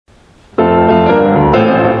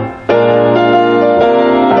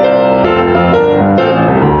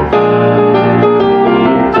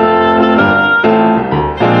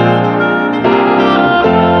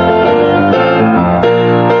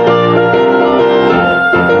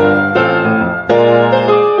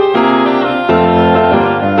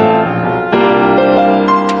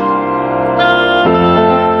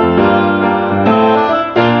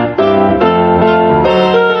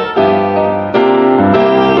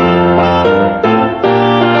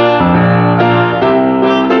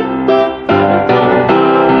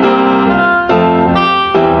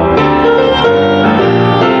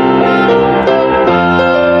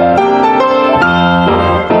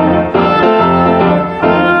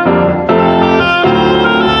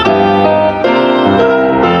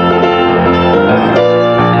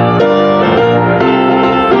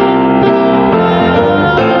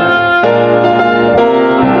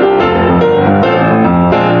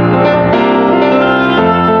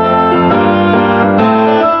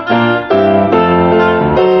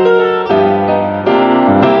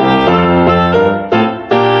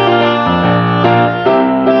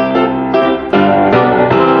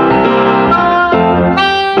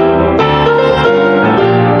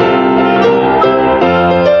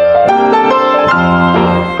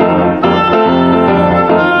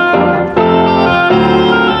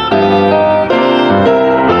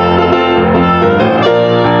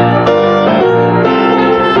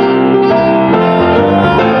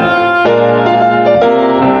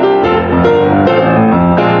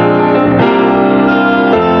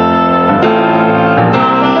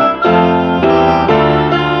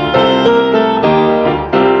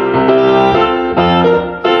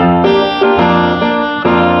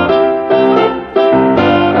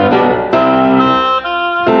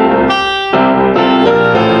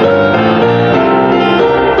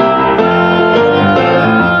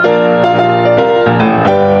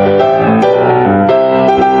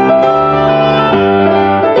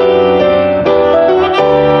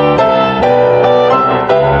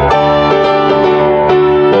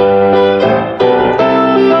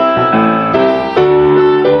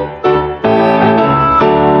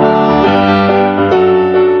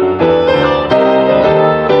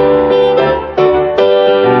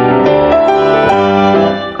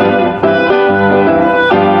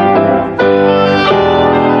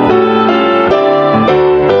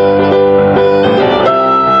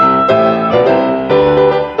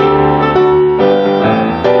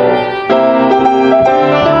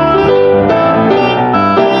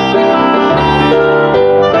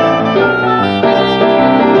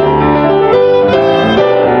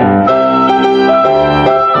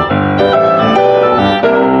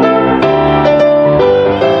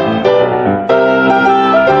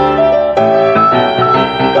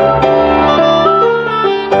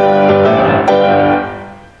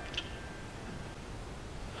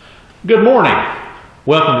Good morning.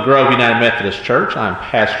 Welcome to Grove United Methodist Church. I'm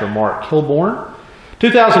Pastor Mark Kilborn.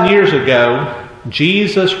 2,000 years ago,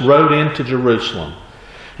 Jesus rode into Jerusalem.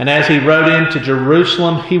 And as he rode into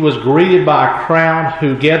Jerusalem, he was greeted by a crowd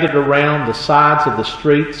who gathered around the sides of the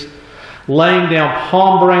streets, laying down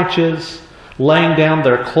palm branches, laying down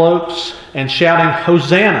their cloaks, and shouting,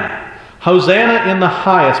 "Hosanna! Hosanna in the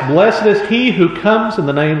highest! Blessed is he who comes in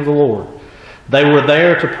the name of the Lord." They were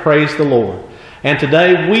there to praise the Lord. And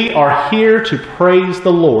today we are here to praise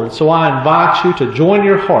the Lord. So I invite you to join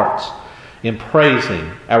your hearts in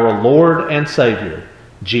praising our Lord and Savior,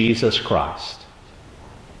 Jesus Christ.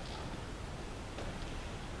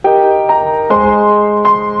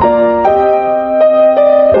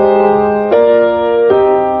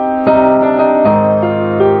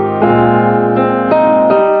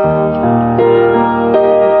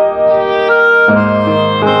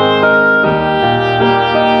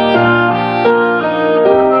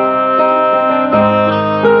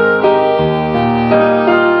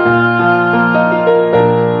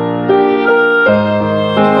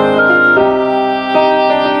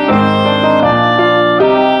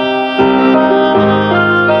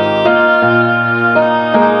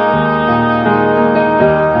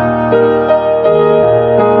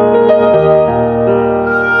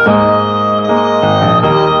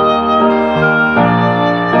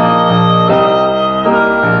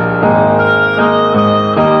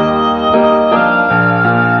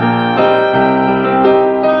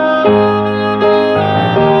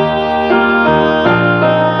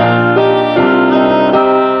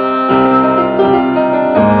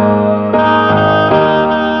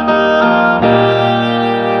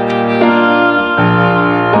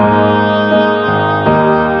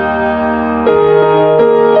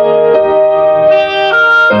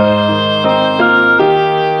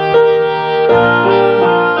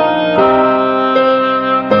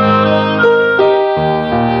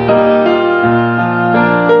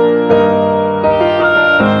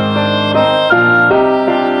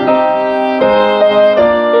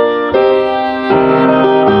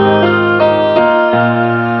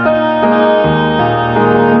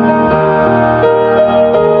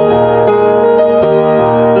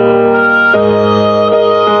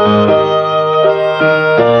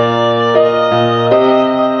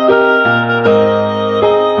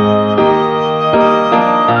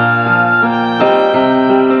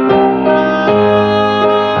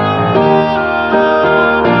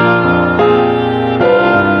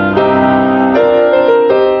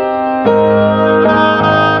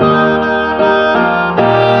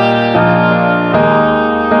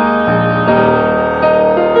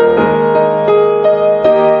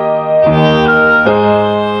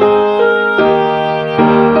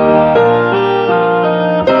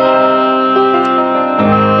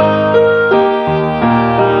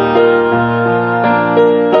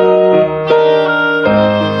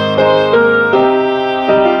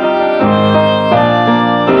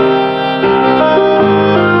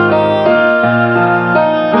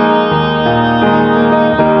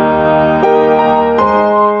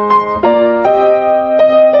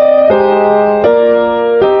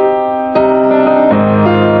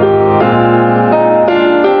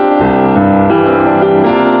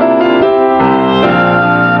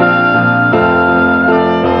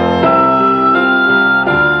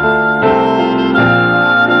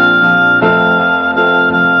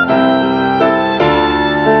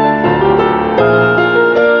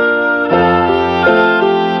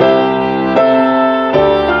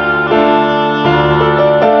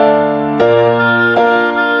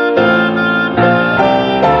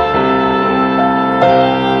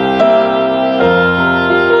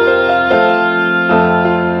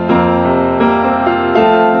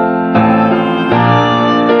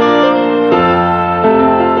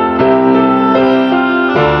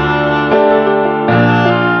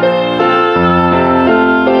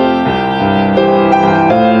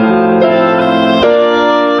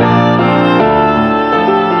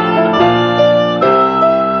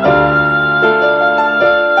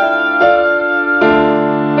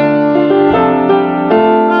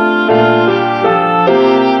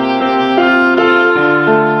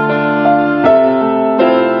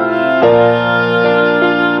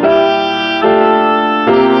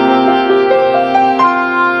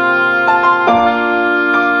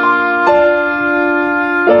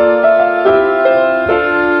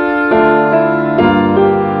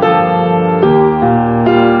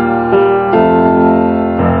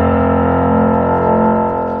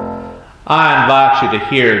 To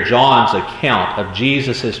hear John's account of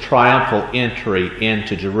Jesus' triumphal entry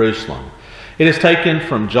into Jerusalem. It is taken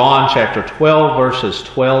from John chapter 12, verses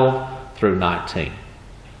 12 through 19.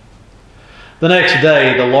 The next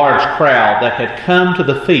day, the large crowd that had come to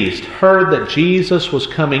the feast heard that Jesus was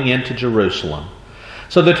coming into Jerusalem.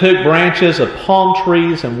 So they took branches of palm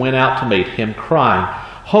trees and went out to meet him, crying,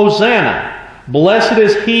 "Hosanna! Blessed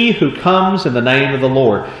is he who comes in the name of the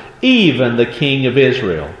Lord, even the King of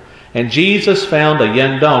Israel." And Jesus found a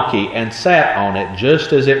young donkey and sat on it,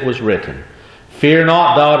 just as it was written, "Fear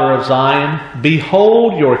not, daughter of Zion.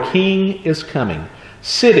 Behold, your king is coming,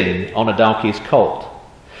 sitting on a donkey's colt."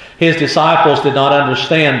 His disciples did not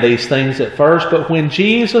understand these things at first, but when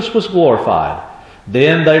Jesus was glorified,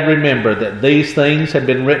 then they remembered that these things had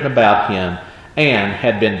been written about him and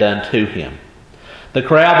had been done to him. The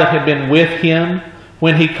crowd that had been with him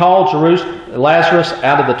when he called Lazarus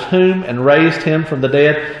out of the tomb and raised him from the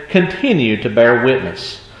dead continued to bear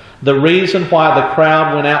witness. The reason why the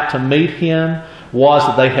crowd went out to meet him was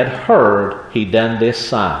that they had heard he'd done this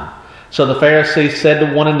sign. So the Pharisees said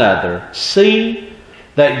to one another, "See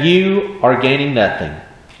that you are gaining nothing.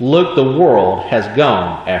 Look, the world has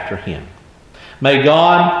gone after him." May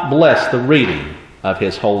God bless the reading of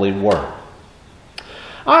his holy word.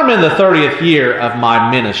 I'm in the 30th year of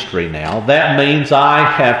my ministry now. That means I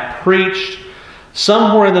have preached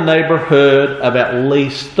somewhere in the neighborhood of at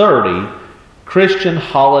least 30 Christian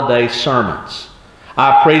holiday sermons.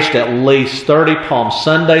 I preached at least 30 Palm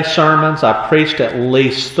Sunday sermons. I preached at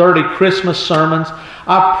least 30 Christmas sermons.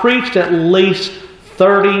 I preached at least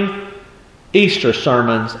 30 Easter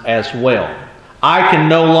sermons as well. I can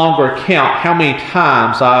no longer count how many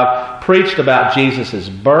times I've preached about Jesus'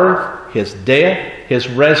 birth, his death, his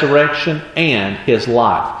resurrection, and his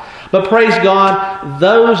life. But praise God,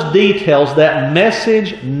 those details, that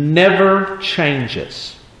message never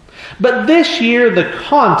changes. But this year, the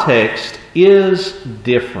context is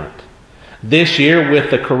different. This year, with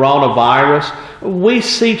the coronavirus, we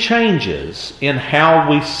see changes in how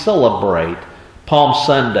we celebrate Palm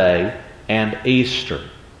Sunday and Easter.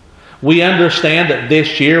 We understand that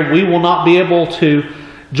this year we will not be able to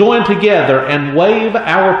join together and wave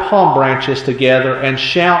our palm branches together and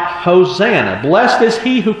shout, "Hosanna! Blessed is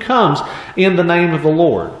he who comes in the name of the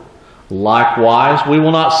Lord." Likewise, we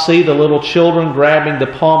will not see the little children grabbing the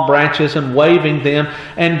palm branches and waving them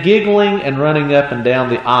and giggling and running up and down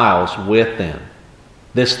the aisles with them.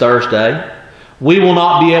 This Thursday, we will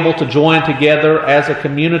not be able to join together as a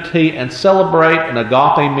community and celebrate an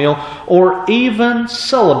agape meal or even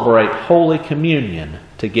celebrate Holy Communion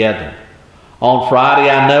together. On Friday,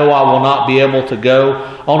 I know I will not be able to go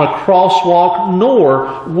on a crosswalk, nor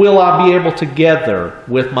will I be able to gather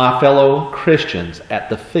with my fellow Christians at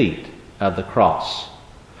the feet of the cross.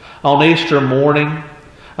 On Easter morning,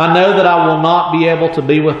 I know that I will not be able to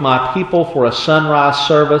be with my people for a sunrise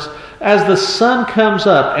service as the sun comes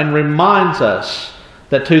up and reminds us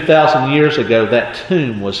that 2,000 years ago that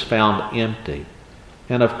tomb was found empty.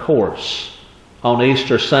 And of course, on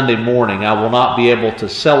Easter Sunday morning, I will not be able to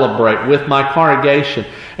celebrate with my congregation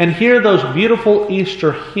and hear those beautiful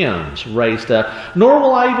Easter hymns raised up, nor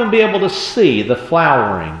will I even be able to see the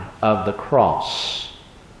flowering of the cross.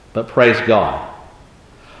 But praise God,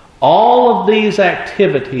 all of these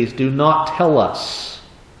activities do not tell us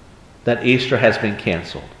that Easter has been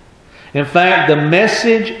canceled. In fact, the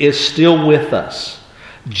message is still with us.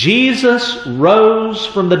 Jesus rose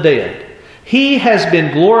from the dead. He has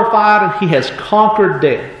been glorified and he has conquered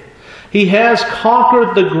death. He has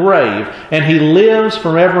conquered the grave and he lives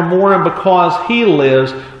forevermore, and because he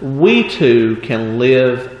lives, we too can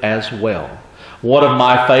live as well. One of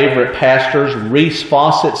my favorite pastors, Reese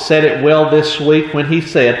Fawcett, said it well this week when he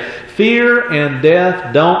said, "Fear and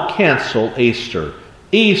death don't cancel Easter.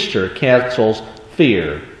 Easter cancels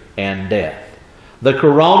fear and death." The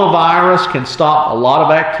coronavirus can stop a lot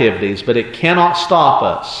of activities, but it cannot stop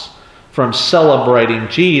us from celebrating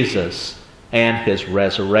Jesus and his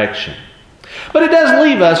resurrection. But it does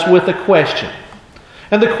leave us with a question.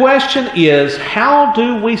 And the question is, how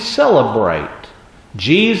do we celebrate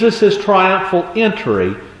Jesus' triumphal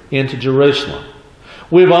entry into Jerusalem?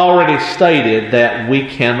 We've already stated that we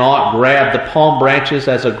cannot grab the palm branches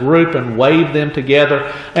as a group and wave them together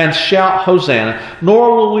and shout Hosanna,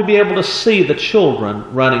 nor will we be able to see the children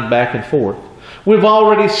running back and forth. We've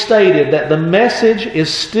already stated that the message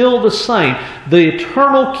is still the same. The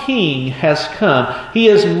eternal King has come. He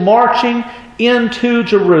is marching into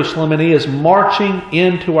Jerusalem and he is marching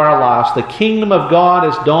into our lives. The kingdom of God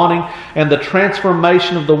is dawning and the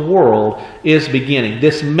transformation of the world is beginning.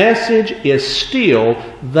 This message is still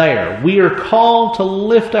there. We are called to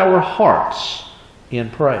lift our hearts in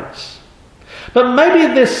praise. But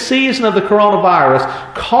maybe this season of the coronavirus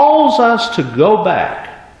calls us to go back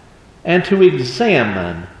and to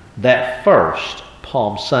examine that first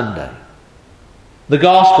Palm Sunday. The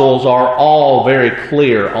Gospels are all very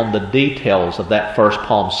clear on the details of that first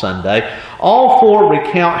Palm Sunday. All four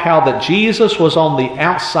recount how that Jesus was on the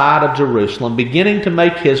outside of Jerusalem, beginning to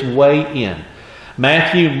make his way in.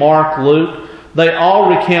 Matthew, Mark, Luke, they all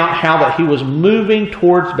recount how that he was moving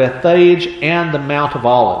towards Bethphage and the Mount of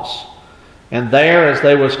Olives. And there, as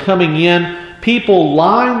they was coming in, people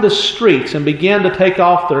lined the streets and began to take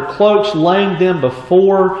off their cloaks, laying them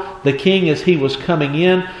before the king as he was coming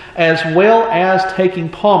in, as well as taking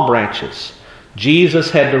palm branches.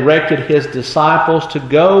 Jesus had directed his disciples to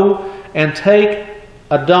go and take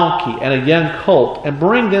a donkey and a young colt and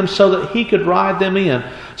bring them so that he could ride them in,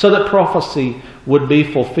 so that prophecy would be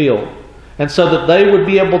fulfilled, and so that they would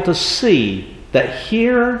be able to see that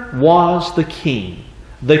here was the King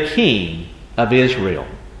of Israel.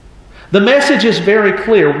 The message is very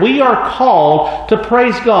clear. We are called to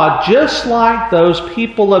praise God just like those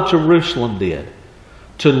people of Jerusalem did.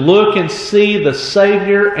 To look and see the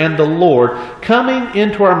Savior and the Lord coming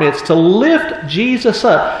into our midst, to lift Jesus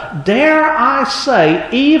up. Dare I say,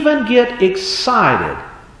 even get excited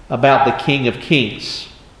about the King of Kings.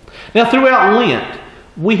 Now, throughout Lent,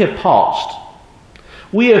 we have paused.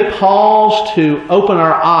 We have paused to open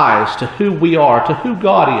our eyes to who we are, to who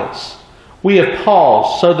God is. We have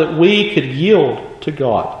paused so that we could yield to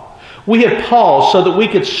God. We have paused so that we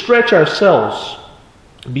could stretch ourselves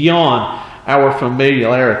beyond our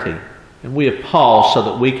familiarity. And we have paused so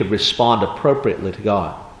that we could respond appropriately to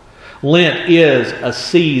God. Lent is a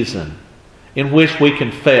season in which we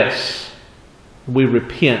confess, we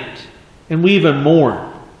repent, and we even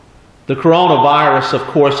mourn. The coronavirus, of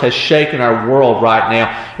course, has shaken our world right now,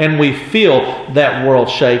 and we feel that world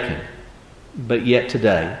shaken. But yet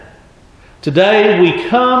today we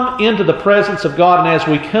come into the presence of God, and as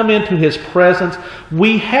we come into His presence,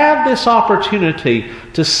 we have this opportunity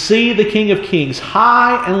to see the King of Kings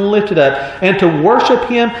high and lifted up, and to worship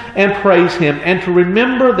Him and praise Him, and to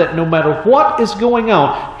remember that no matter what is going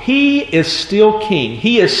on, He is still King.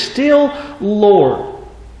 He is still Lord.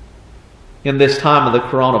 In this time of the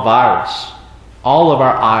coronavirus, all of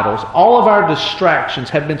our idols, all of our distractions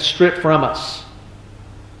have been stripped from us.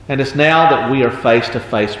 And it's now that we are face to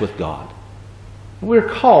face with God. We're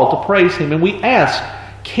called to praise Him, and we ask,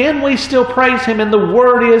 can we still praise Him? And the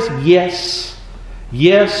word is yes.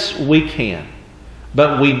 Yes, we can.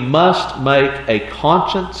 But we must make a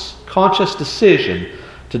conscious decision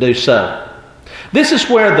to do so. This is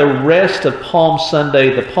where the rest of Palm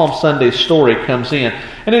Sunday, the Palm Sunday story comes in.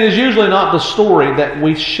 And it is usually not the story that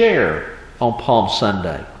we share on Palm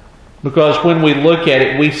Sunday. Because when we look at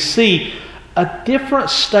it, we see a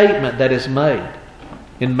different statement that is made.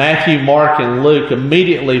 In Matthew, Mark, and Luke,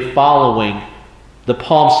 immediately following the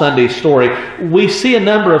Palm Sunday story, we see a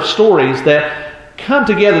number of stories that come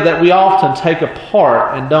together that we often take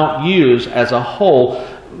apart and don't use as a whole,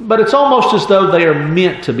 but it's almost as though they are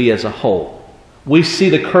meant to be as a whole. We see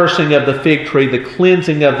the cursing of the fig tree, the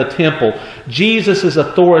cleansing of the temple, Jesus'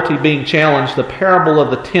 authority being challenged, the parable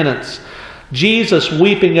of the tenants, Jesus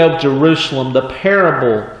weeping over Jerusalem, the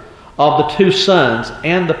parable of the two sons,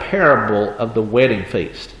 and the parable of the wedding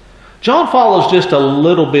feast. John follows just a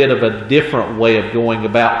little bit of a different way of going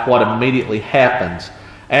about what immediately happens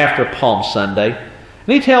after Palm Sunday.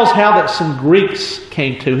 And he tells how that some Greeks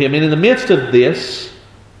came to him, and in the midst of this,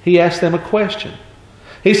 he asked them a question.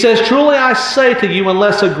 He says, "Truly I say to you,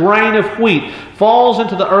 unless a grain of wheat falls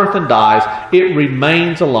into the earth and dies, it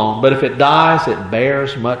remains alone. But if it dies, it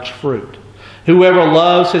bears much fruit. Whoever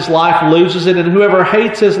loves his life loses it, and whoever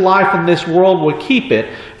hates his life in this world will keep it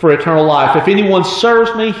for eternal life. If anyone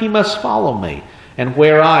serves me, he must follow me. And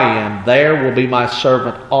where I am, there will be my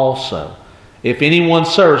servant also. If anyone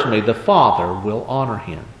serves me, the Father will honor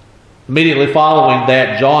him." Immediately following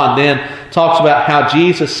that, John then talks about how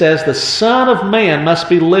Jesus says the Son of Man must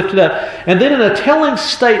be lifted up. And then in a telling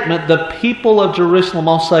statement, the people of Jerusalem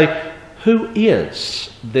all say, "Who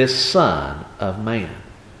is this Son of Man?"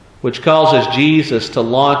 Which causes Jesus to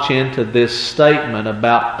launch into this statement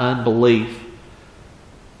about unbelief.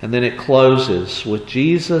 And then it closes with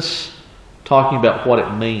Jesus talking about what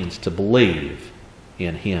it means to believe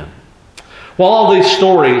in Him. While all these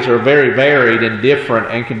stories are very varied and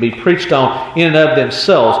different and can be preached on in and of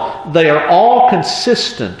themselves, they are all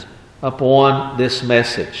consistent upon this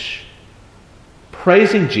message.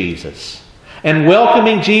 Praising Jesus and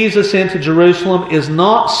welcoming Jesus into Jerusalem is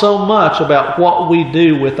not so much about what we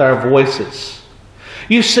do with our voices.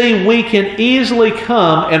 You see, we can easily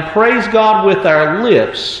come and praise God with our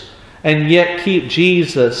lips and yet keep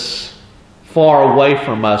Jesus far away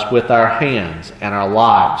from us with our hands and our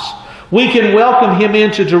lives. We can welcome Him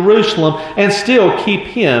into Jerusalem and still keep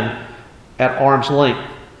Him at arm's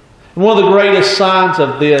length. And one of the greatest signs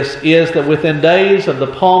of this is that within days of the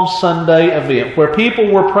Palm Sunday event, where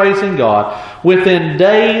people were praising God, within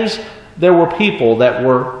days there were people that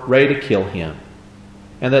were ready to kill him,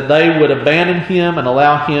 and that they would abandon him and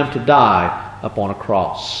allow him to die upon a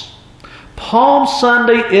cross. Palm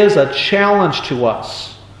Sunday is a challenge to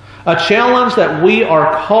us, a challenge that we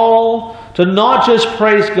are called to not just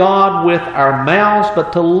praise God with our mouths,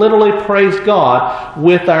 but to literally praise God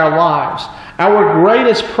with our lives. Our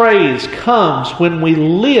greatest praise comes when we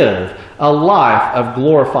live a life of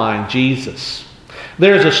glorifying Jesus.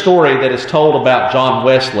 There's a story that is told about John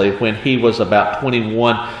Wesley when he was about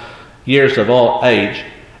 21 years of age,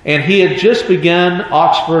 and he had just begun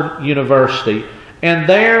Oxford University, and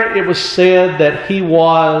there it was said that he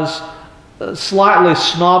was slightly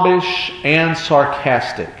snobbish and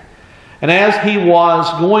sarcastic. And as he was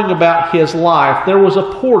going about his life, there was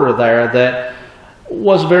a porter there that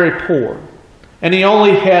was very poor. And he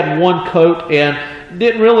only had one coat and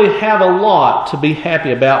didn't really have a lot to be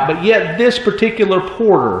happy about. But yet this particular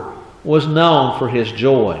porter was known for his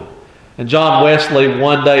joy. And John Wesley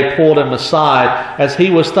one day pulled him aside as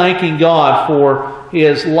he was thanking God for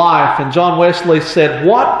his life. And John Wesley said,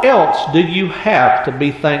 "What else do you have to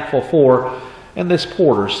be thankful for?" And this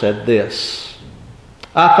porter said this: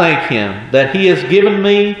 "I thank him that he has given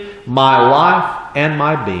me my life and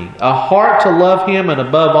my being, a heart to love him, and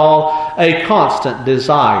above all, a constant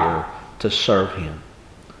desire to serve him."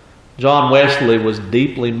 John Wesley was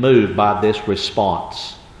deeply moved by this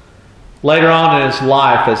response. Later on in his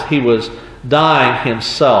life, as he was dying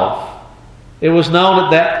himself, it was known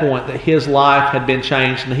at that point that his life had been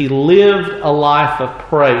changed, and he lived a life of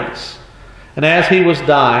praise. And as he was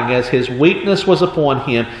dying, as his weakness was upon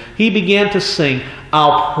him, he began to sing,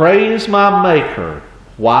 "I'll praise my Maker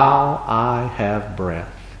while I have breath."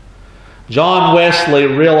 John Wesley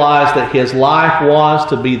realized that his life was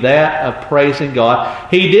to be that of praising God.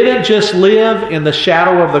 He didn't just live in the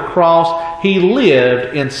shadow of the cross, he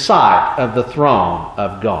lived in sight of the throne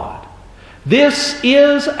of God. This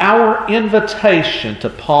is our invitation to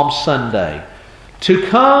Palm Sunday, to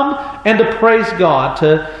come and to praise God,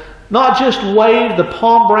 to not just wave the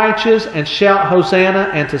palm branches and shout Hosanna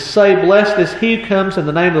and to say, "Blessed is he who comes in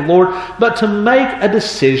the name of the Lord," but to make a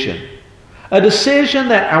decision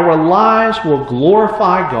that our lives will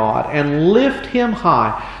glorify God and lift him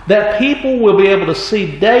high, that people will be able to see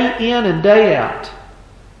day in and day out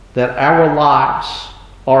that our lives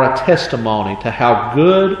are a testimony to how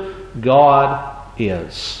good God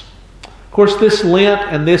is. Of course, this Lent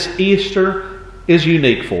and this Easter is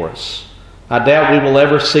unique for us. I doubt we will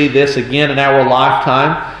ever see this again in our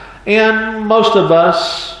lifetime, and most of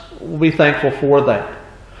us will be thankful for that.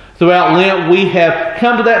 Throughout Lent, we have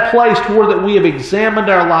come to that place toward that we have examined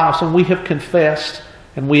our lives and we have confessed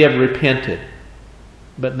and we have repented.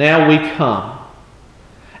 But now we come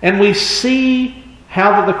and we see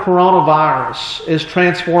how that the coronavirus is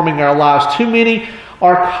transforming our lives. Too many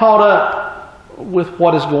are caught up with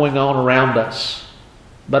what is going on around us,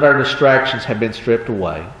 but our distractions have been stripped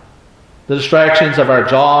away. The distractions of our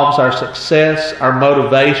jobs, our success, our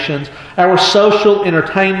motivations, our social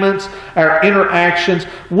entertainments, our interactions,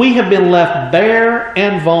 we have been left bare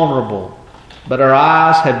and vulnerable. But our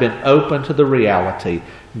eyes have been opened to the reality.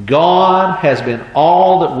 God has been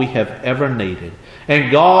all that we have ever needed. And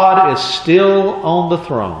God is still on the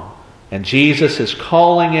throne. And Jesus is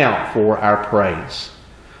calling out for our praise.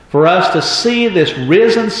 For us to see this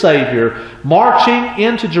risen Savior marching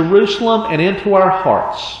into Jerusalem and into our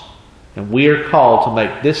hearts. And we are called to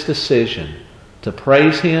make this decision to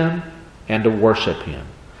praise him and to worship him.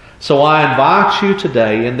 So I invite you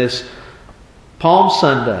today in this Palm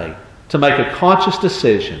Sunday to make a conscious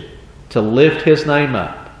decision to lift his name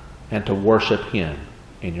up and to worship him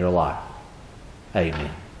in your life.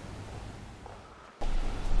 Amen.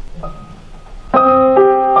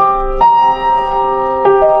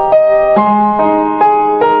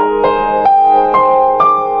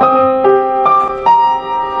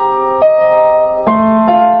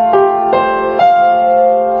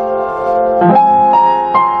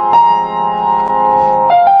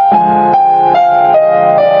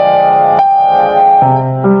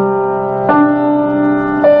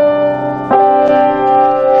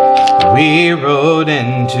 We rode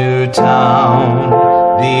into town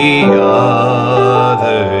the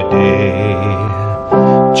other day,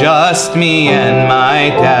 just me and my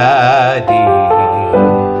daddy.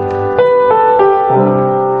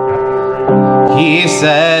 He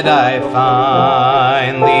said I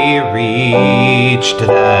finally reached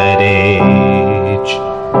that age,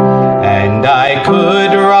 and I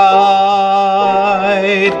could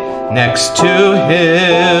ride next to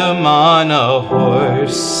him on a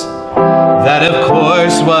horse. that of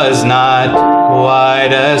course was not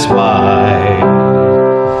quite as wide.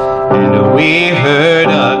 And we heard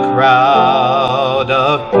a crowd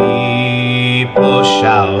of people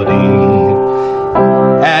shouting,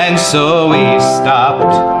 and so we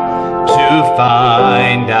stopped to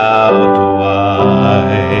find out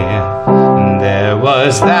why. There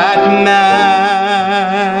was that man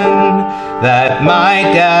that my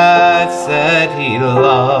dad said he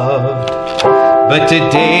loved, but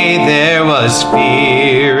today there was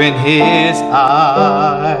fear in his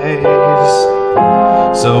eyes.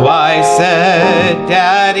 So I said,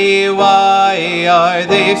 Daddy, why are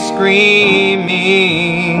they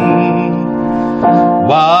screaming?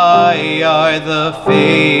 Why are the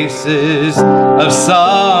faces of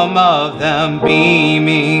some of them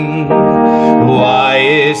beaming? Why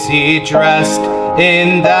is he dressed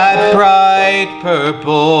in that bright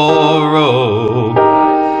purple robe?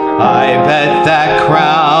 I bet that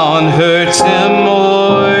crown hurts him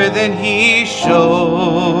more than he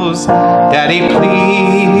shows. Daddy,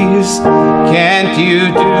 please, can't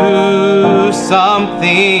you do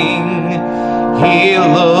something? He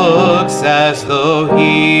looks as though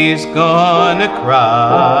he's gonna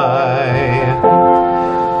cry.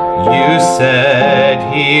 You said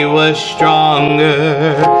he was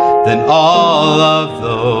stronger than all of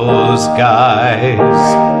those guys.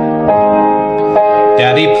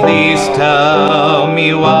 Daddy, please tell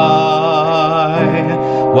me why.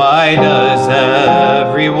 Why does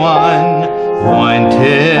everyone want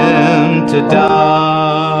him to die?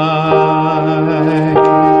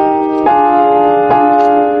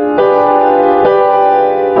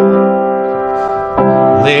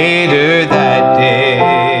 Later that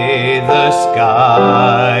day, the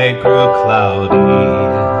sky grew cloudy,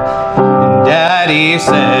 and Daddy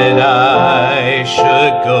said I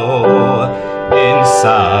should go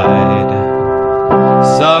inside.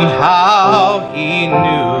 Somehow he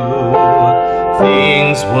knew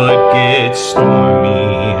things would get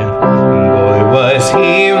stormy. Boy, was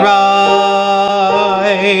he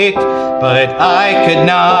right. But I could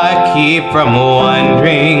not keep from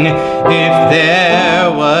wondering if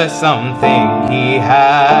there was something he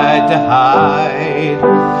had to hide.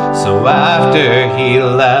 So after he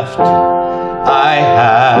left, I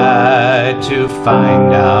had to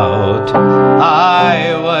find out.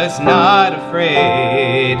 I was not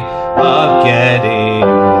afraid of getting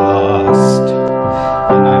lost,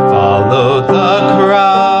 and I followed the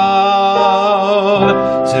crowd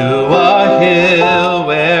to a hill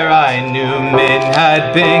where I knew men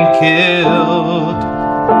had been killed.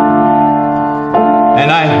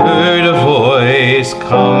 And I heard a voice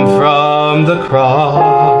come from the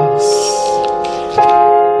cross,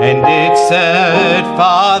 and it said,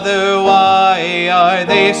 Father, why are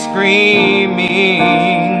they screaming?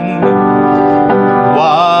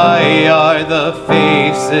 Why are the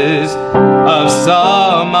faces of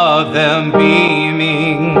some of them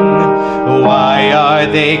beaming? Why are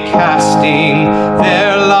they casting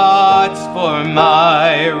their lots for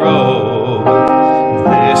my robe?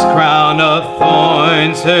 This crown of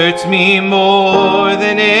thorns hurts me more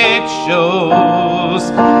than it shows.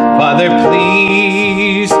 Father,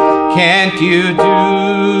 please, can't you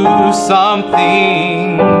do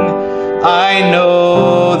something? I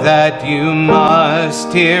know that you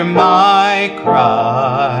must hear my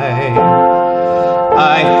cry.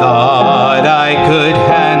 I thought I could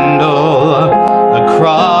handle a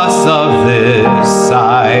cross of this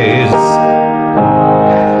size.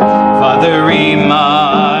 Father,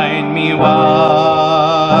 remind me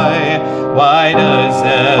why. Why does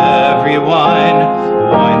everyone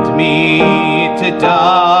want me to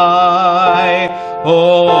die?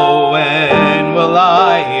 Oh, when will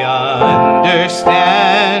I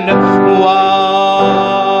understand why?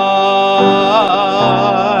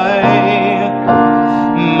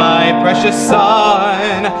 My precious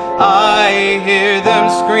son, I hear them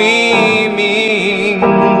screaming,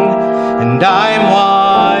 and I'm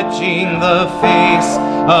watching the face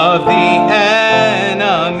of the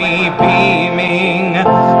enemy beaming.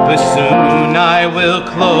 But soon I will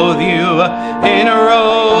clothe you in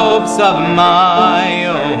robes of my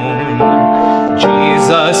own.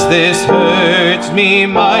 Jesus, this hurts me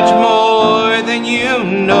much more than you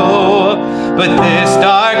know. But this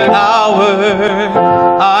dark hour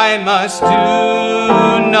I must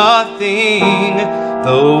do nothing,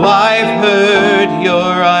 though I've heard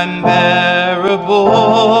your unbearable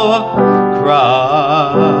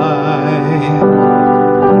cry.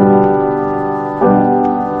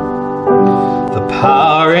 The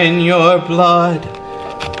power in your blood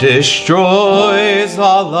destroys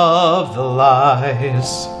all of the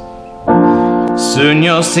lies. Soon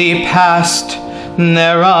you'll see past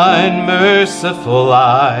their unmerciful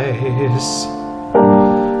eyes.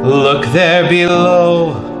 Look there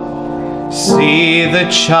below, see the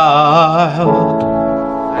child,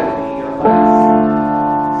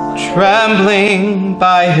 trembling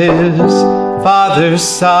by his father's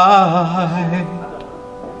side.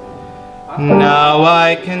 Now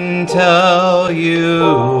I can tell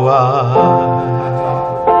you why.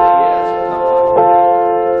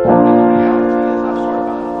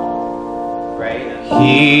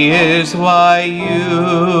 He is why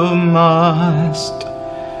you must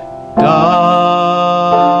die.